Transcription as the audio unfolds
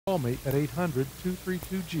Call me at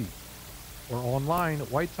 800-232-Jeep or online at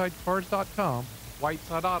whitesidecars.com.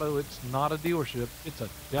 Whiteside Auto, it's not a dealership, it's a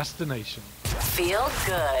destination. Feel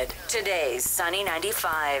good. Today's Sunny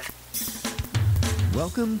 95.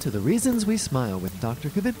 Welcome to The Reasons We Smile with Dr.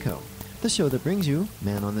 Kvitko, the show that brings you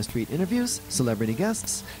man-on-the-street interviews, celebrity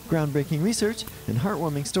guests, groundbreaking research, and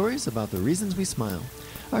heartwarming stories about the reasons we smile.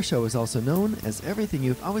 Our show is also known as everything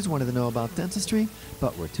you've always wanted to know about dentistry,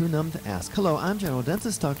 but we're too numb to ask. Hello, I'm General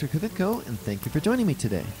Dentist Dr. Kvitko, and thank you for joining me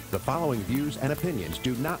today. The following views and opinions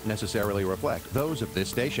do not necessarily reflect those of this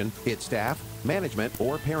station, its staff, management,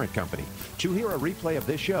 or parent company. To hear a replay of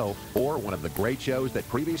this show or one of the great shows that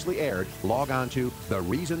previously aired, log on to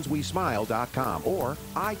thereasonswesmile.com or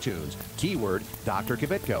iTunes, keyword Dr.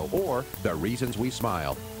 Kvitko or The Reasons We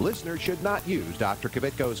Smile. Listeners should not use Dr.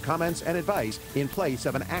 Kvitko's comments and advice in place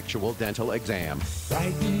of an actual dental exam.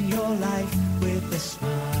 Brighten your life with a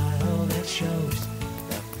smile that shows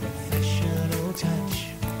the professional touch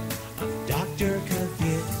of Dr.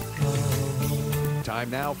 Kvitko.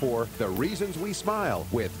 Time now for The Reasons We Smile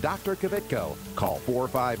with Dr. Kvitko. Call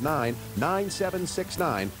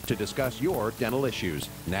 459-9769 to discuss your dental issues.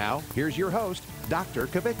 Now, here's your host, Dr.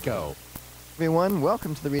 Kvitko. Everyone,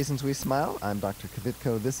 welcome to The Reasons We Smile. I'm Dr.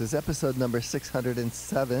 Kvitko. This is episode number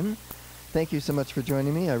 607. Thank you so much for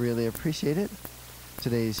joining me. I really appreciate it.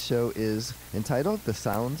 Today's show is entitled The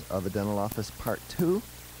Sounds of a Dental Office Part 2.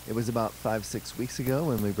 It was about 5-6 weeks ago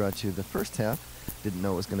when we brought you the first half. Didn't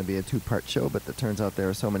know it was going to be a two-part show, but it turns out there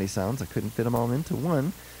are so many sounds I couldn't fit them all into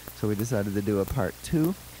one. So we decided to do a part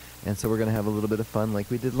 2. And so we're going to have a little bit of fun like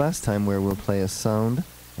we did last time, where we'll play a sound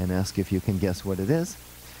and ask if you can guess what it is.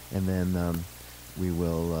 And then we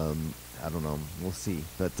will, I don't know, we'll see.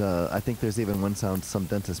 But I think there's even one sound some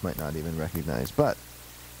dentists might not even recognize. But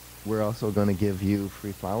we're also going to give you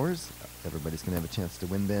free flowers. Everybody's going to have a chance to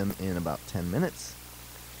win them in about 10 minutes.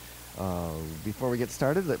 Before we get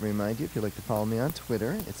started, let me remind you, if you'd like to follow me on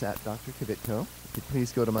Twitter, it's at Dr. Kvitko. If you'd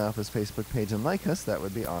please go to my office Facebook page and like us, that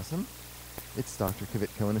would be awesome. It's Dr.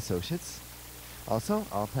 Kvitko and Associates. Also,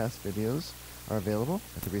 all past videos are available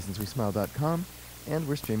at thereasonswesmile.com, and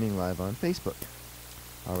we're streaming live on Facebook.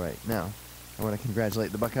 All right, now, I want to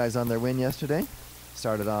congratulate the Buckeyes on their win yesterday.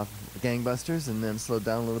 Started off gangbusters and then slowed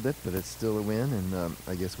down a little bit, but it's still a win, and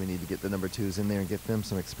I guess we need to get the number 2s in there and get them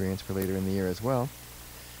some experience for later in the year as well.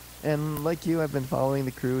 And like you, I've been following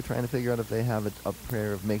the crew, trying to figure out if they have a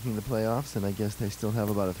prayer of making the playoffs, and I guess they still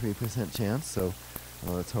have about a 3% chance, so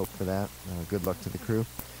let's hope for that. Good luck to the crew.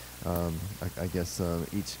 I guess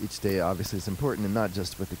each day obviously is important, and not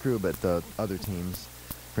just with the crew, but other teams.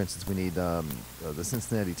 For instance, we need the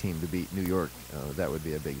Cincinnati team to beat New York. That would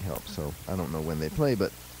be a big help, so I don't know when they play,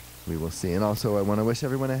 but we will see. And also, I want to wish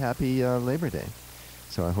everyone a happy Labor Day.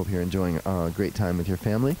 So I hope you're enjoying a great time with your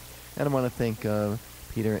family. And I want to thank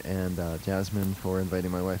Peter and Jasmine for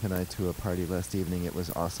inviting my wife and I to a party last evening. It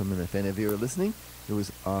was awesome, and if any of you are listening, it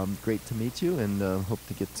was great to meet you, and hope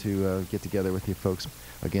to get together with you folks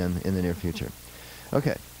again in the near future.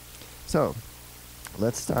 Okay, so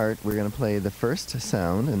let's start. We're going to play the first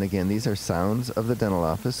sound, and again, these are sounds of the dental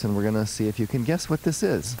office, and we're going to see if you can guess what this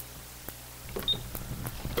is.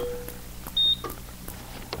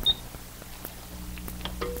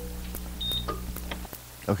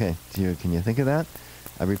 Okay, can you think of that?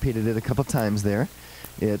 I repeated it a couple times there.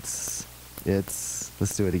 Let's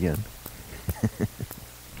do it again.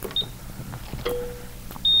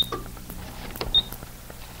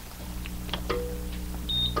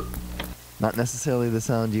 Not necessarily the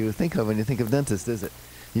sound you think of when you think of dentist, is it?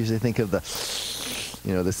 You usually think of the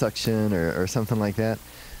suction or something like that.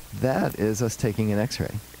 That is us taking an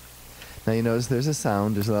x-ray. Now you notice there's a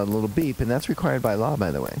sound, there's a little beep, and that's required by law,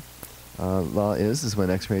 by the way. Law is when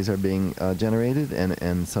x-rays are being generated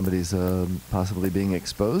and somebody's possibly being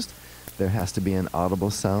exposed, there has to be an audible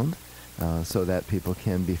sound so that people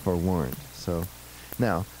can be forewarned. So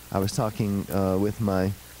now, I was talking with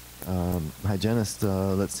my hygienist,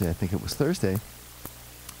 let's see, I think it was Thursday,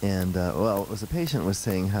 and it was a patient was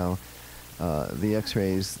saying how the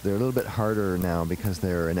x-rays, they're a little bit harder now because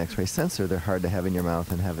they're an x-ray sensor. They're hard to have in your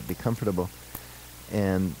mouth and have it be comfortable.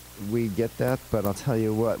 And we get that, but I'll tell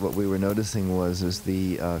you what we were noticing is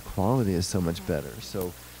the quality is so much better.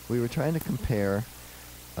 So we were trying to compare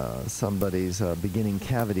somebody's beginning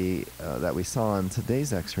cavity that we saw on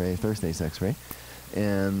today's x-ray, Thursday's x-ray,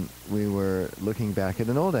 and we were looking back at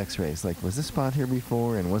an old x-rays, like, was this spot here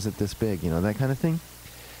before, and was it this big, that kind of thing.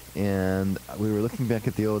 And we were looking back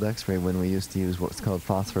at the old x-ray when we used to use what's called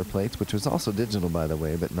phosphor plates, which was also digital, by the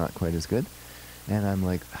way, but not quite as good. And I'm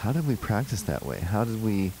like, how did we practice that way? How did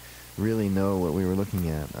we really know what we were looking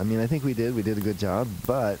at? I mean, I think we did a good job,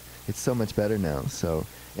 but it's so much better now. So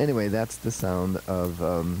Anyway, that's the sound of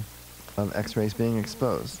X-rays being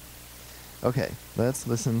exposed. Okay, let's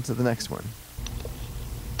listen to the next one.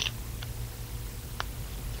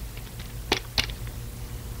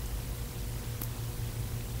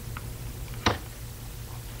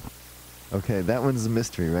 Okay, that one's a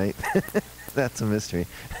mystery, right? That's a mystery.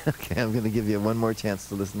 Okay, I'm going to give you one more chance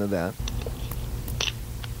to listen to that.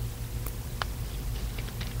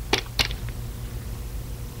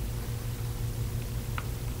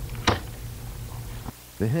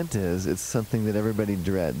 The hint is it's something that everybody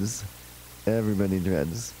dreads. Everybody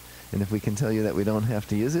dreads. And if we can tell you that we don't have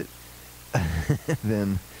to use it,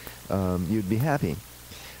 then you'd be happy.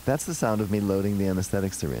 That's the sound of me loading the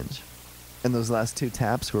anesthetic syringe. And those last two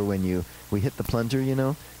taps were when we hit the plunger, you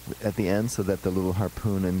know, at the end so that the little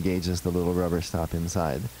harpoon engages the little rubber stop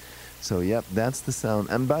inside. So, yep, that's the sound.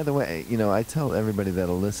 And by the way, you know, I tell everybody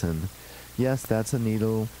that'll listen, yes, that's a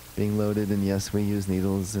needle being loaded, and yes, we use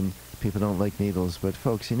needles, and people don't like needles. But,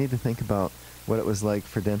 folks, you need to think about what it was like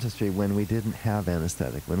for dentistry when we didn't have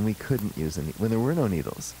anesthetic, when we couldn't use when there were no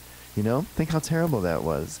needles. You know, think how terrible that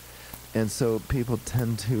was. And so people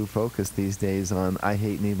tend to focus these days on, I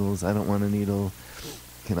hate needles, I don't want a needle,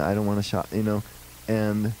 I don't want a shot, you know,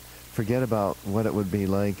 and forget about what it would be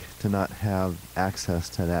like to not have access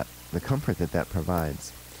to that, the comfort that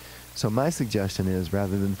provides. So my suggestion is,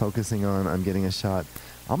 rather than focusing on, I'm getting a shot,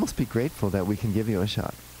 almost be grateful that we can give you a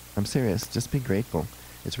shot. I'm serious, just be grateful.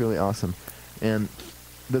 It's really awesome. And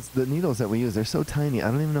the needles that we use, they're so tiny,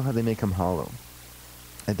 I don't even know how they make them hollow.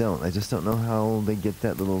 I just don't know how they get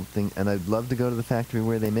that little thing. And I'd love to go to the factory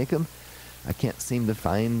where they make them. I can't seem to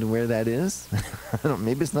find where that is.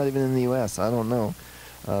 Maybe it's not even in the U.S. I don't know.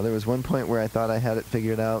 There was one point where I thought I had it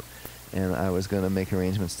figured out, and I was going to make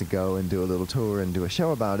arrangements to go and do a little tour and do a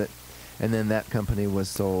show about it. And then that company was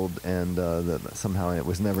sold, and somehow it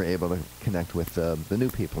was never able to connect with the new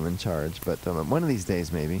people in charge. But one of these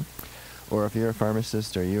days, maybe. Or if you're a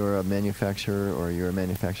pharmacist, or you're a manufacturer, or you're a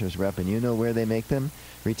manufacturer's rep, and you know where they make them,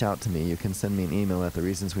 reach out to me. You can send me an email at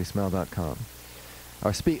thereasonswesmile.com.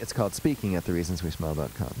 Or it's called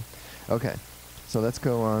speaking@thereasonswesmile.com. Okay, so let's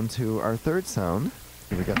go on to our third sound.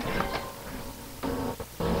 Here we go.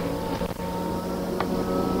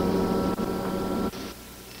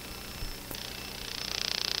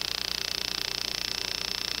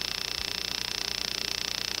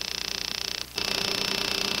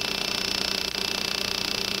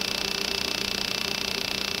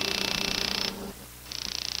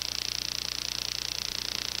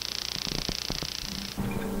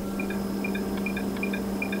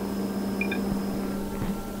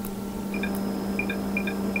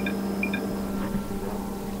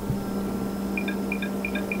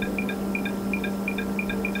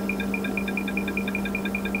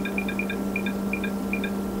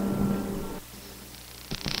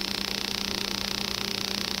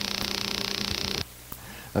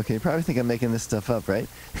 Okay, you probably think I'm making this stuff up, right?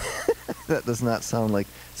 That does not sound like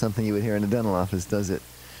something you would hear in a dental office, does it?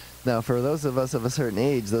 Now, for those of us of a certain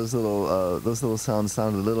age, those little sounds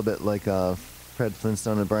sound a little bit like Fred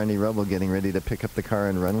Flintstone and Barney Rubble getting ready to pick up the car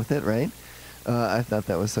and run with it, right? I thought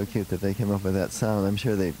that was so cute that they came up with that sound. I'm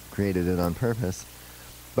sure they created it on purpose.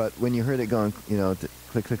 But when you heard it going, you know,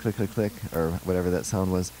 click, click, click, click, click, or whatever that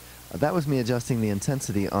sound was, that was me adjusting the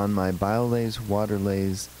intensity on my BioLase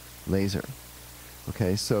Waterlase laser.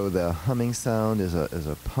 Okay, so the humming sound is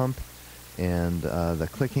a pump, and the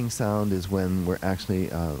clicking sound is when we're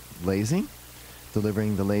actually lasing,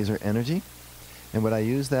 delivering the laser energy. And what I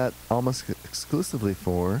use that almost exclusively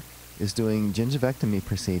for is doing gingivectomy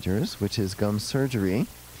procedures, which is gum surgery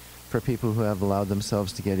for people who have allowed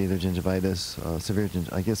themselves to get either gingivitis, severe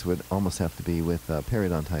I guess it would almost have to be with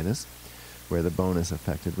periodontitis, where the bone is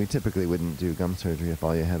affected. We typically wouldn't do gum surgery if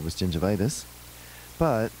all you had was gingivitis.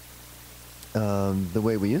 But the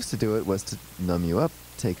way we used to do it was to numb you up,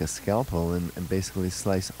 take a scalpel, and basically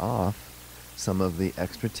slice off some of the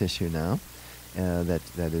extra tissue now that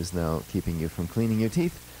is now keeping you from cleaning your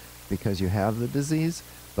teeth because you have the disease.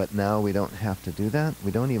 But now we don't have to do that.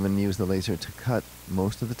 We don't even use the laser to cut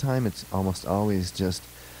most of the time. It's almost always just,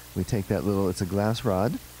 we take that little, it's a glass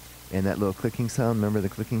rod, and that little clicking sound, remember the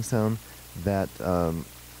clicking sound, that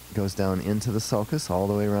goes down into the sulcus all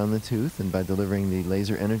the way around the tooth, and by delivering the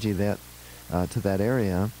laser energy to that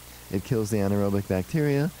area, it kills the anaerobic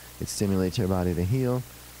bacteria, it stimulates your body to heal,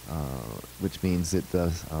 which means it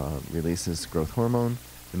releases growth hormone,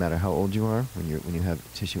 no matter how old you are. When you have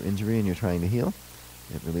tissue injury and you're trying to heal,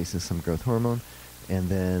 it releases some growth hormone, and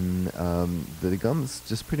then the gums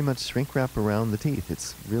just pretty much shrink wrap around the teeth.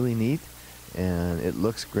 It's really neat, and it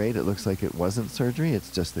looks great. It looks like it wasn't surgery.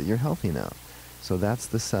 It's just that you're healthy now. So that's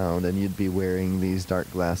the sound, and you'd be wearing these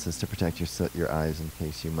dark glasses to protect your eyes in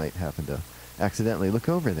case you might happen to accidentally look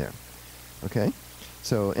over there. Okay?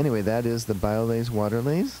 So anyway, that is the BioLays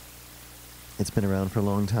WaterLays. It's been around for a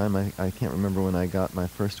long time. I can't remember when I got my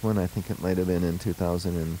first one. I think it might have been in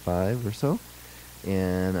 2005 or so.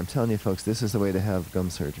 And I'm telling you, folks, this is the way to have gum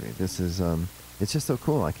surgery. This is, it's just so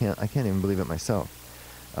cool. I can't even believe it myself.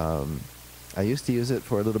 I used to use it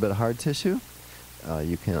for a little bit of hard tissue.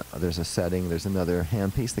 There's a setting, there's another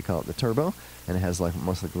handpiece, they call it the Turbo, and it has like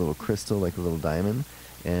almost like a little crystal, like a little diamond,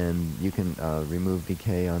 and you can remove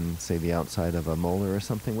decay on, say, the outside of a molar or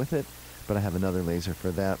something with it. But I have another laser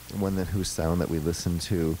for that, one whose sound that we listened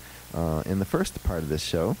to in the first part of this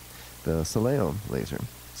show, the Solea laser,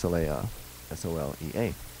 Solea,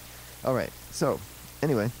 S-O-L-E-A. All right, so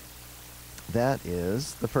anyway, that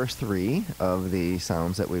is the first three of the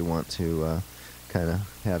sounds that we want to kind of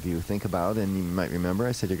have you think about. And you might remember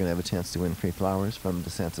I said you're going to have a chance to win free flowers from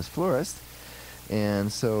DeSantis Florist.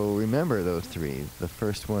 And so remember those three. The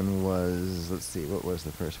first one was, let's see, what was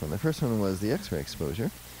the first one? The first one was the X-ray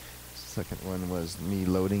exposure. Second one was me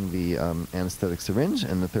loading the anesthetic syringe.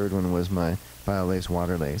 And the third one was my BioLays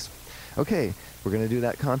WaterLays. Okay, we're going to do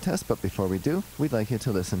that contest, but before we do, we'd like you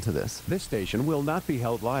to listen to this. This station will not be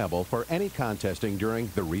held liable for any contesting during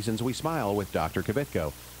The Reasons We Smile with Dr.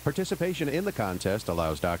 Kvitko. Participation in the contest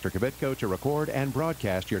allows Dr. Kvitko to record and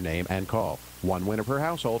broadcast your name and call. One winner per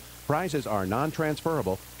household. Prizes are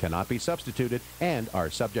non-transferable, cannot be substituted, and are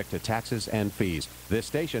subject to taxes and fees. This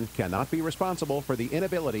station cannot be responsible for the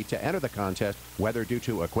inability to enter the contest, whether due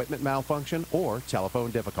to equipment malfunction or telephone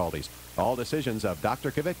difficulties. All decisions of Dr.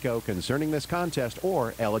 Kvitko concerning this contest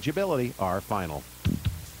or eligibility are final.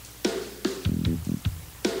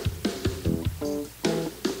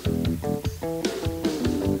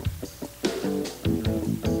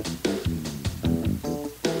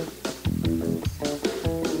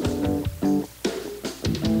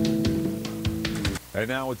 And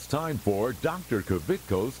now it's time for Dr.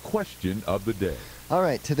 Kvitko's Question of the Day. All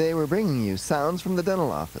right, today we're bringing you sounds from the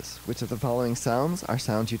dental office. Which of the following sounds are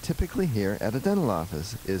sounds you typically hear at a dental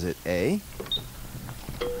office? Is it A,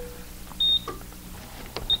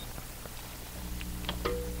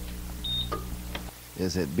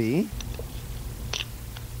 is it B,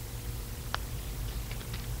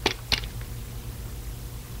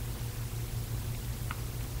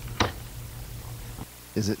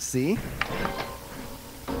 is it C,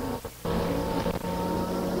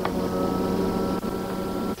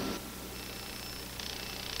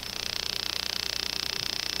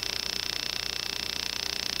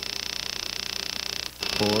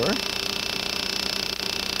 or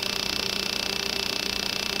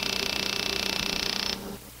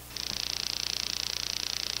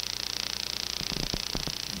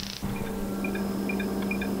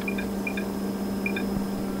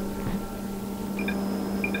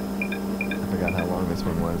I forgot how long this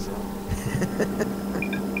one was.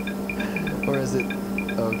 Or is it,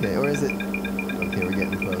 okay, or is it, okay, we're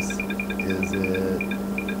getting close. Is it,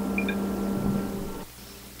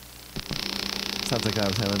 sounds like I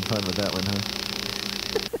was having fun with that one, huh?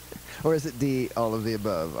 Or is it D, all of the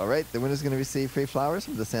above? All right, the winner's going to receive free flowers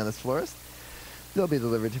from DeSantis Florist. They'll be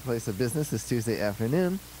delivered to your place of business this Tuesday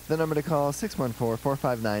afternoon. The number to call is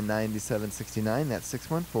 614-459-9769. That's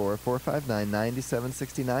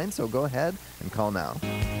 614-459-9769. So go ahead and call now.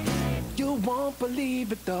 You won't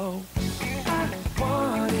believe it though. I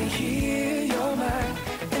wanna hear your mind,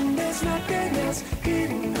 and there's nothing else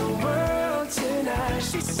in the world tonight.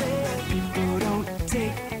 She said, people don't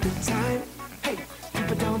take the time. Hey,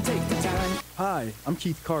 people don't take the time. Hi, I'm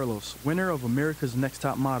Keith Carlos, winner of America's Next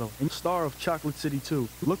Top Model and star of Chocolate City 2.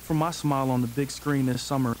 Look for my smile on the big screen this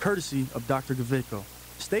summer, courtesy of Dr. Kvitko.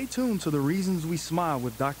 Stay tuned to The Reasons We Smile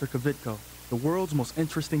with Dr. Kvitko, the world's most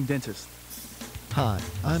interesting dentist. Hi,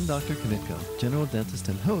 I'm Dr. Kvitko, general dentist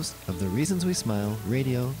and host of The Reasons We Smile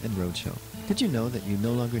radio and roadshow. Did you know that you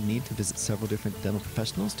no longer need to visit several different dental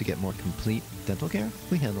professionals to get more complete dental care?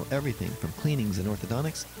 We handle everything from cleanings and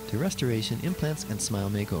orthodontics to restoration, implants, and smile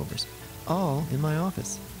makeovers, all in my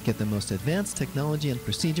office. Get the most advanced technology and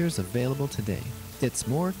procedures available today. It's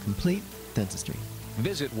more complete dentistry.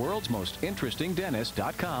 Visit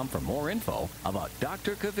worldsmostinterestingdentist.com for more info about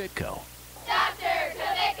Dr. Kvitko. Dr.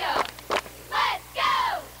 Kvitko! Let's go!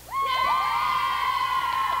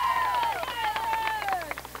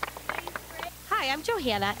 Hi, I'm Johanna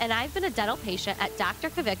Johanna, and I've been a dental patient at Dr.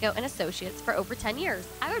 Kavicko and Associates for over 10 years.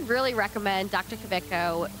 I would really recommend Dr.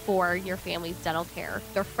 Kavicko for your family's dental care.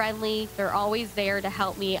 They're friendly. They're always there to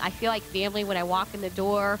help me. I feel like family when I walk in the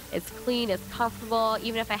door. It's clean. It's comfortable.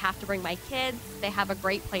 Even if I have to bring my kids, they have a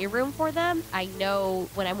great playroom for them. I know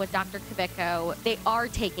when I'm with Dr. Kavicko, they are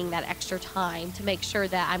taking that extra time to make sure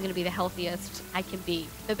that I'm going to be the healthiest I can be.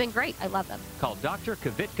 They've been great. I love them. Call Dr.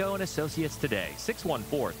 Kavitko and Associates today,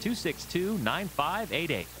 614-262-9588.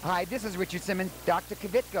 Hi, this is Richard Simmons. Dr.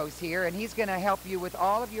 Kavitko's here, and he's going to help you with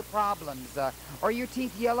all of your problems. Are your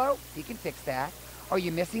teeth yellow? He can fix that. Are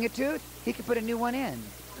you missing a tooth? He can put a new one in.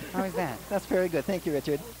 How is that? That's very good. Thank you,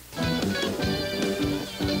 Richard.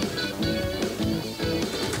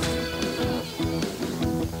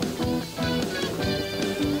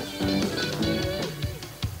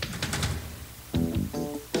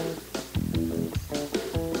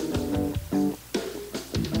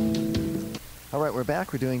 All right, we're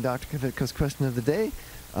back. We're doing Dr. Kavitko's question of the day.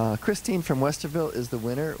 Christine from Westerville is the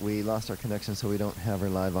winner. We lost our connection, so we don't have her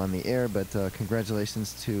live on the air, but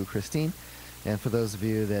congratulations to Christine. And for those of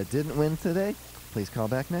you that didn't win today, please call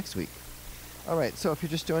back next week. All right, so if you're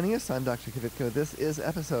just joining us, I'm Dr. Kavitko. This is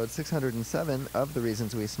episode 607 of The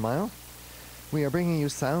Reasons We Smile. We are bringing you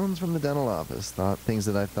sounds from the dental office, things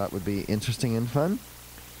that I thought would be interesting and fun,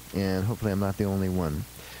 and hopefully I'm not the only one.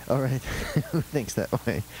 All right, who thinks that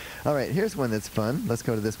way? All right, here's one that's fun. Let's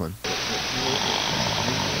go to this one.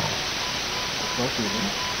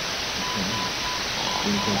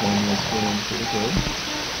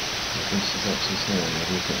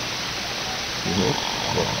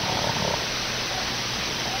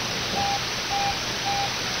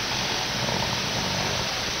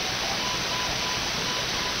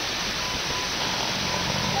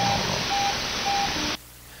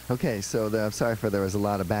 Okay, so I'm sorry for there was a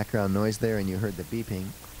lot of background noise there, and you heard the beeping.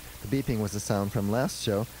 The beeping was a sound from last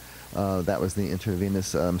show. That was the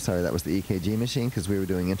intravenous, that was the EKG machine, because we were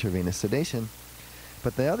doing intravenous sedation.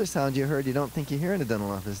 But the other sound you heard, you don't think you hear in a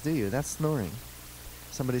dental office, do you? That's snoring.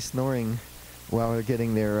 Somebody's snoring while they're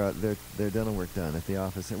getting their dental work done at the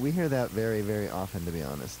office. And we hear that very, very often, to be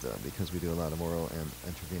honest, because we do a lot of oral and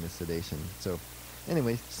intravenous sedation. So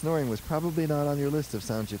anyway, snoring was probably not on your list of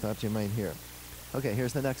sounds you thought you might hear. Okay,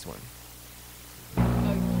 here's the next one.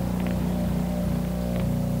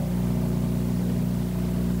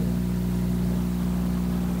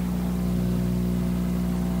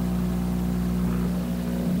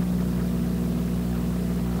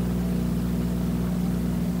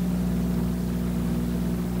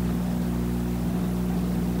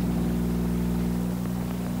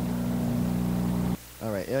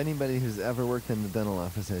 All right, anybody who's ever worked in the dental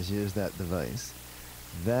office has used that device.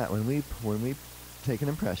 That when we take an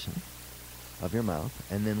impression of your mouth,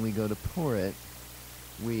 and then we go to pour it,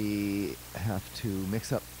 we have to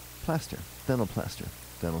mix up plaster, dental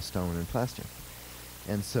stone and plaster.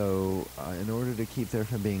 And so in order to keep there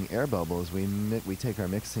from being air bubbles, we take our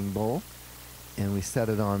mixing bowl and we set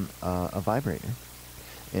it on a vibrator,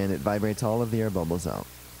 and it vibrates all of the air bubbles out.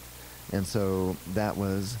 And so that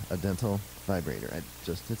was a dental vibrator.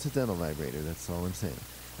 It's a dental vibrator, that's all I'm saying.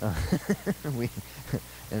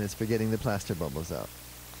 And it's for getting the plaster bubbles out.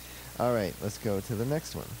 All right, let's go to the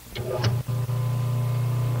next one.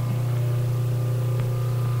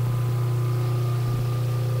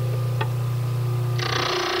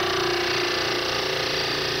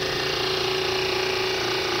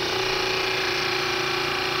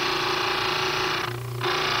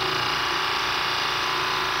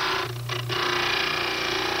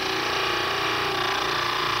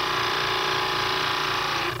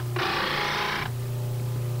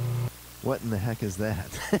 What in the heck is that?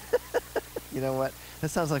 You know what? That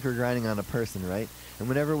sounds like we're grinding on a person, right? And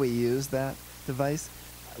whenever we use that device,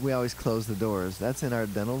 we always close the doors. That's in our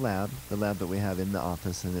dental lab, the lab that we have in the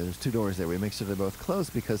office, and there's 2 doors there. We make sure they're both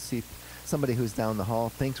closed because, see, somebody who's down the hall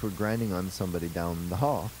thinks we're grinding on somebody down the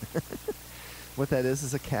hall. What that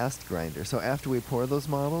is a cast grinder. So after we pour those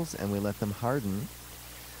models and we let them harden,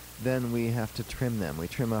 then we have to trim them. We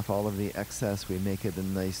trim off all of the excess. We make it a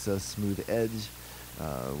nice smooth edge.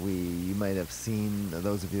 You might have seen,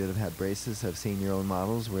 those of you that have had braces have seen your own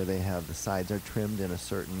models where they have the sides are trimmed in a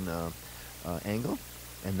certain angle,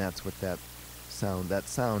 and that's what that sound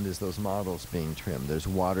is, those models being trimmed. There's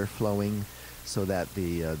water flowing so that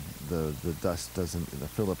the dust doesn't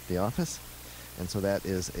fill up the office, and so that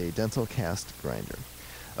is a dental cast grinder.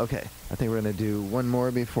 Okay, I think we're going to do one more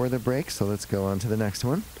before the break, so let's go on to the next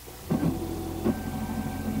one.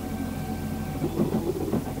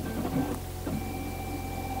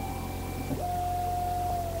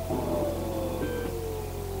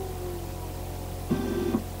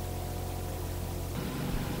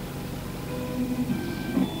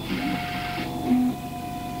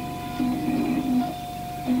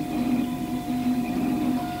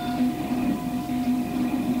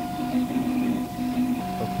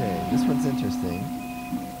 interesting.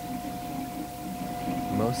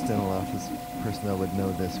 Most dental office personnel would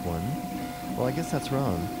know this one. Well, I guess that's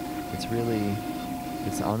wrong.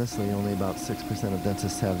 It's honestly only about 6% of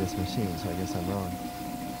dentists have this machine, so I guess I'm wrong.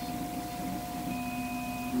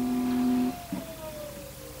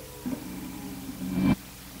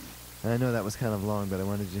 I know that was kind of long, but I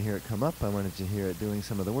wanted you to hear it come up, I wanted you to hear it doing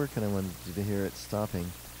some of the work, and I wanted you to hear it stopping.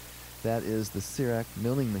 That is the CEREC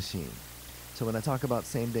milling machine. So when I talk about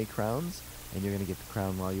same-day crowns, and you're going to get the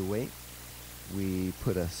crown while you wait, we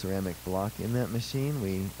put a ceramic block in that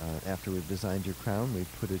machine. After we've designed your crown, we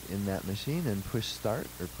put it in that machine and push start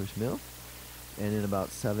or push mill. And in about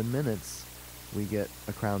 7 minutes, we get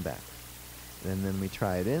a crown back. And then we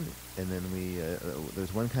try it in, and then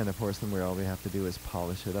there's one kind of porcelain where all we have to do is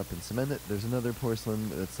polish it up and cement it. There's another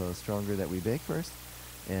porcelain that's stronger that we bake first.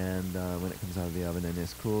 And when it comes out of the oven and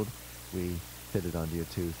is cooled, we fit it onto your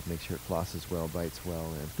tooth, make sure it flosses well, bites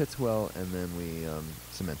well, and fits well, and then we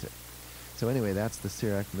cement it. So anyway, that's the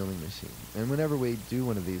CEREC milling machine. And whenever we do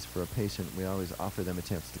one of these for a patient, we always offer them a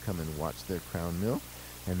chance to come and watch their crown mill,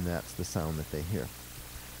 and that's the sound that they hear.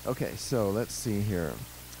 Okay, so let's see here.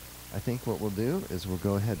 I think what we'll do is we'll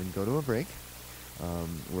go ahead and go to a break.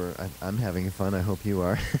 I'm having fun, I hope you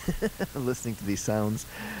are, listening to these sounds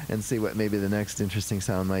and see what maybe the next interesting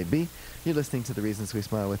sound might be. You're listening to The Reasons We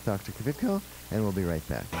Smile with Dr. Kvitko, and we'll be right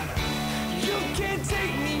back. You can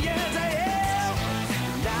take me as I am,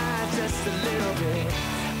 not just a little bit.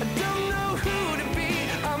 I don't know who to be.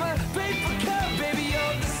 I'm a paper cup, baby,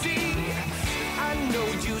 of the sea. I know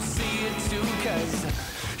you see it too, 'cause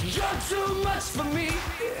you're too much for me.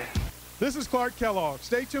 This is Clark Kellogg.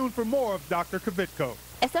 Stay tuned for more of Dr. Kvitko.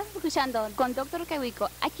 Estás escuchando con Dr. Kvitko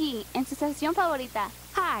aquí en su estación favorita.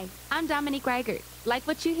 Hi, I'm Dominique Reichert. Like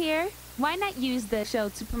what you hear? Why not use the show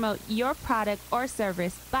to promote your product or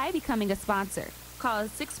service by becoming a sponsor? Call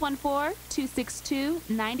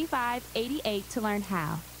 614-262-9588 to learn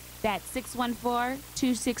how. That's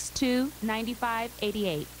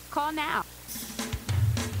 614-262-9588. Call now.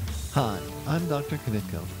 Hi, I'm Dr.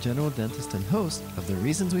 Kvitko, general dentist and host of the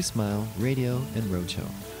Reasons We Smile radio and roadshow.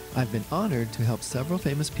 I've been honored to help several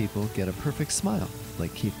famous people get a perfect smile,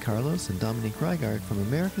 like Keith Carlos and Dominique Reigard from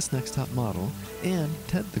America's Next Top Model, and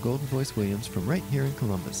Ted the Golden Voice Williams from right here in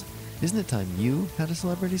Columbus. Isn't it time you had a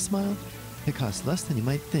celebrity smile? It costs less than you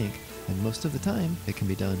might think, and most of the time, it can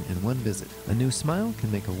be done in one visit. A new smile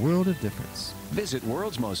can make a world of difference. Visit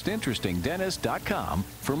worldsmostinterestingdentist.com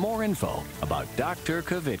for more info about Dr.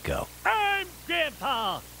 Kvitko. I'm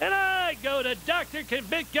Grandpa, and I go to Dr.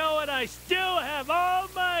 Kvitko, and I still have all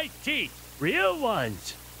my teeth. Real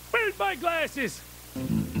ones. Where's my glasses?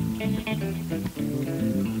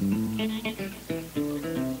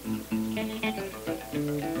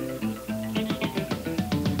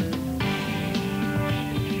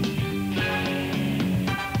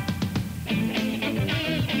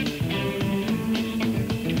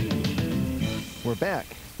 We're back.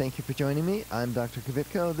 Thank you for joining me. I'm Dr.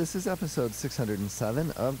 Kvitko. This is episode 607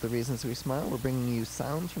 of The Reasons We Smile. We're bringing you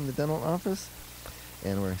sounds from the dental office,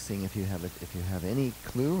 and we're seeing if you have any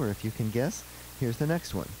clue or if you can guess. Here's the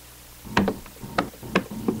next one.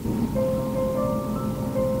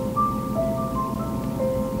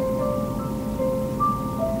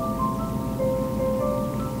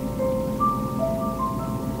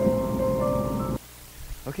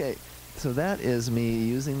 Okay. So that is me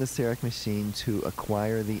using the CEREC machine to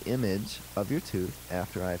acquire the image of your tooth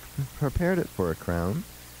after I've prepared it for a crown.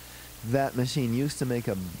 That machine used to make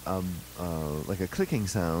like a clicking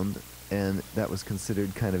sound, and that was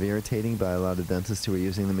considered kind of irritating by a lot of dentists who were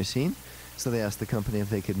using the machine. So they asked the company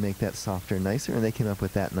if they could make that softer and nicer, and they came up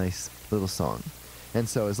with that nice little song. And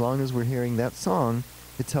so as long as we're hearing that song,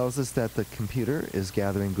 it tells us that the computer is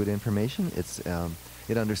gathering good information.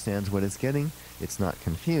 It understands what it's getting. It's not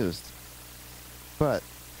confused. But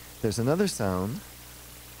there's another sound.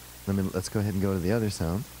 Let's go ahead and go to the other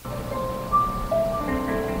sound.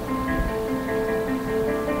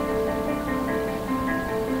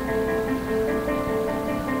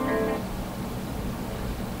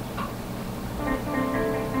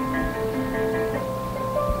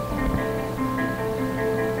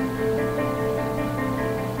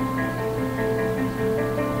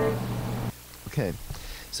 Okay,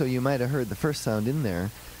 so you might have heard the first sound in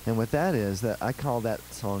there. And what that is, that I call that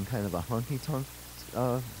song kind of a honky-tonk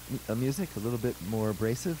music, a little bit more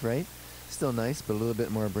abrasive, right? Still nice, but a little bit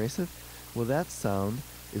more abrasive. Well, that sound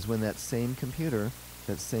is when that same computer,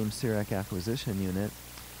 that same CEREC acquisition unit,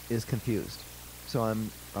 is confused. So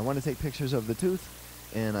I want to take pictures of the tooth,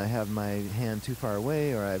 and I have my hand too far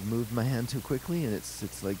away, or I've moved my hand too quickly, and it's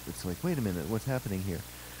like, wait a minute, what's happening here?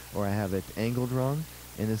 Or I have it angled wrong,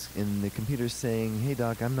 and the computer's saying, hey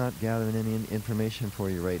doc, I'm not gathering any information for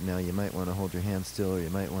you right now. You might want to hold your hand still, or you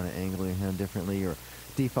might want to angle your hand differently, or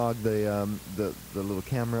defog the little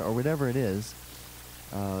camera, or whatever it is.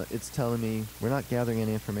 It's telling me we're not gathering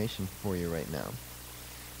any information for you right now.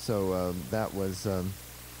 So that was the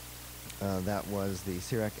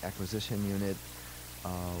CIRAC acquisition unit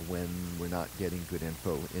when we're not getting good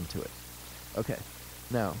info into it. Okay,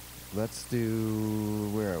 now let's do,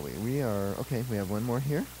 where are we? We are, okay, we have one more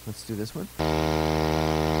here. Let's do this one.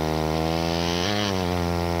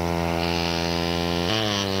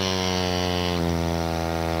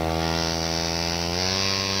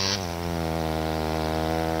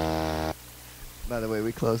 By the way,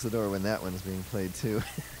 we close the door when that one's being played too.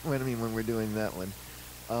 when we're doing that one.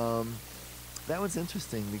 That one's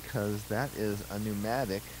interesting because that is a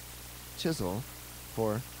pneumatic chisel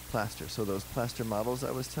for plaster. So those plaster models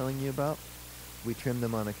I was telling you about, we trim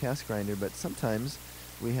them on a cast grinder, but sometimes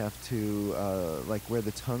we have to, like where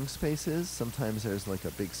the tongue space is, sometimes there's like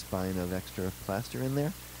a big spine of extra plaster in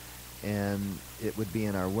there, and it would be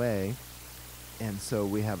in our way. And so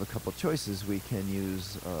we have a couple choices. We can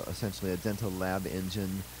use essentially a dental lab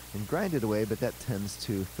engine and grind it away, but that tends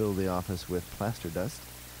to fill the office with plaster dust.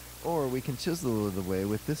 Or we can chisel it away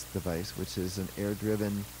with this device, which is an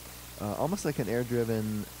air-driven, almost like an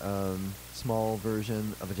air-driven small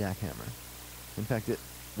version of a jackhammer. In fact, it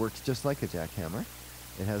works just like a jackhammer.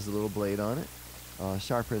 It has a little blade on it,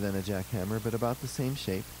 sharper than a jackhammer, but about the same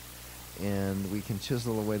shape. And we can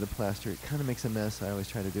chisel away the plaster. It kind of makes a mess. I always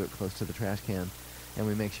try to do it close to the trash can. And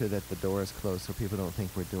we make sure that the door is closed so people don't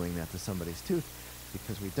think we're doing that to somebody's tooth,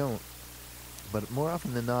 because we don't. But more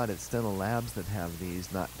often than not, it's dental labs that have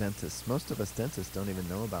these, not dentists. Most of us dentists don't even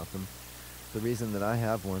know about them. The reason that I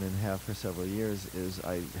have one and have for several years is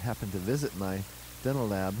I happen to visit my dental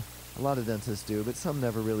lab. A lot of dentists do, but some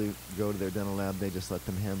never really go to their dental lab. They just let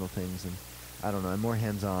them handle things. And I don't know, I'm more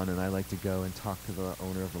hands-on, and I like to go and talk to the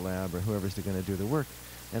owner of the lab or whoever's going to do the work.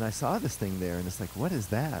 And I saw this thing there, and it's like, what is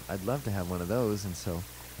that? I'd love to have one of those, and so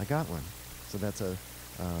I got one. So that's a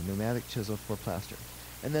pneumatic chisel for plaster.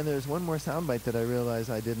 And then there's one more soundbite that I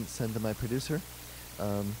realized I didn't send to my producer,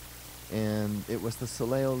 and it was the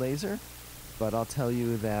Soleo laser. But I'll tell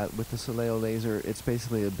you that with the Soleo laser, it's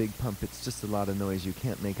basically a big pump. It's just a lot of noise. You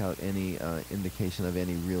can't make out any indication of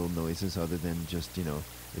any real noises other than just, you know,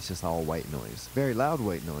 it's just all white noise. Very loud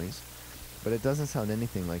white noise, but it doesn't sound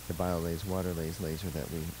anything like the BioLaze Waterlaze laser that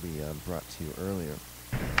we brought to you earlier.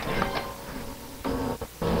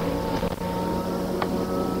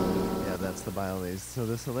 Yeah, that's the BioLaze. So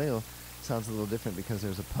the Soleo sounds a little different because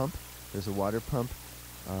there's a pump, there's a water pump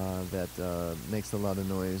that makes a lot of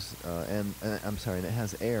noise, and I'm sorry, and it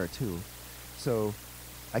has air too. So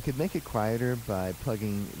I could make it quieter by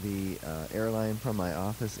plugging the air line from my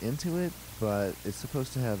office into it, but it's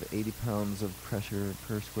supposed to have 80 pounds of pressure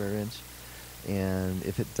per square inch, and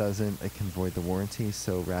if it doesn't, it can void the warranty.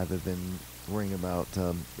 So rather than worrying about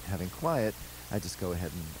having quiet, I just go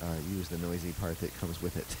ahead and use the noisy part that comes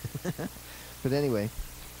with it. But anyway,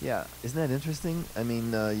 yeah, isn't that interesting? I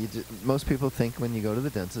mean, most people think when you go to the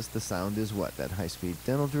dentist, the sound is what? That high-speed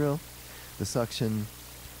dental drill, the suction,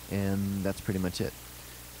 and that's pretty much it.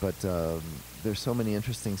 But there's so many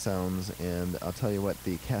interesting sounds, and I'll tell you what,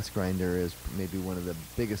 the cast grinder is maybe one of the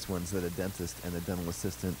biggest ones that a dentist and a dental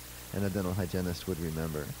assistant and a dental hygienist would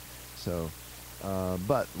remember. So,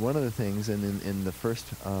 but one of the things, and in the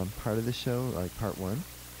first part of the show, like part one,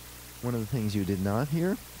 one of the things you did not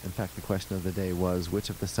hear, in fact the question of the day was, which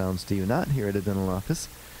of the sounds do you not hear at a dental office?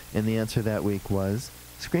 And the answer that week was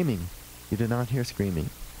screaming. You do not hear screaming.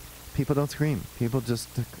 People don't scream. People just,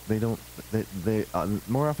 they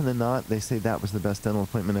more often than not, they say that was the best dental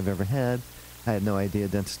appointment I've ever had. I had no idea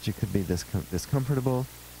dentistry could be this comfortable,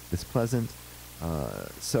 this pleasant.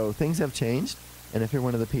 So things have changed, and if you're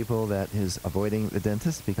one of the people that is avoiding the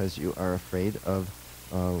dentist because you are afraid of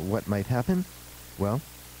what might happen, well,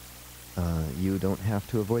 you don't have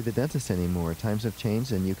to avoid the dentist anymore. Times have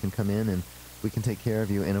changed, and you can come in and we can take care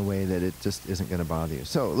of you in a way that it just isn't going to bother you.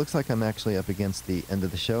 So it looks like I'm actually up against the end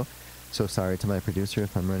of the show. So sorry to my producer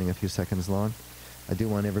if I'm running a few seconds long. I do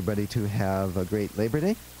want everybody to have a great Labor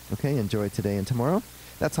Day. Okay, enjoy today and tomorrow.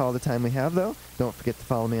 That's all the time we have, though. Don't forget to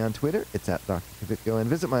follow me on Twitter. It's at Dr. Kvitko. And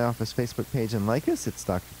visit my office Facebook page and like us. It's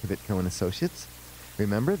Dr. Kvitko and Associates.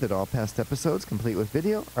 Remember that all past episodes, complete with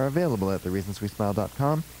video, are available at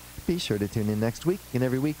thereasonswesmile.com. Be sure to tune in next week and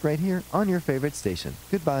every week right here on your favorite station.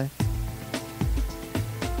 Goodbye.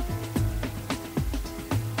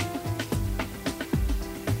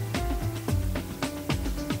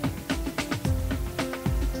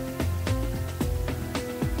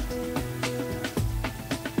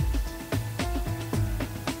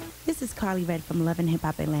 Carly Red from Love and Hip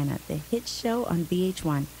Hop Atlanta, the hit show on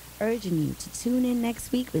VH1, urging you to tune in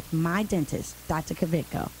next week with my dentist, Dr.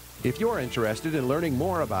 Kavitko. If you're interested in learning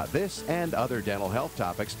more about this and other dental health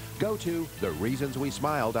topics, go to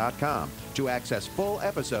thereasonswesmile.com to access full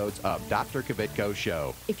episodes of Dr. Kavitko's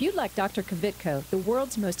show. If you'd like Dr. Kavitko, the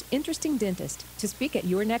world's most interesting dentist, to speak at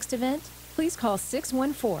your next event, please call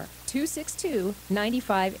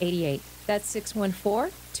 614-262-9588. That's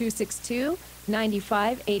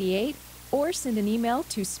 614-262-9588, or send an email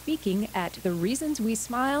to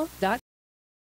speaking@thereasonswesmile.com.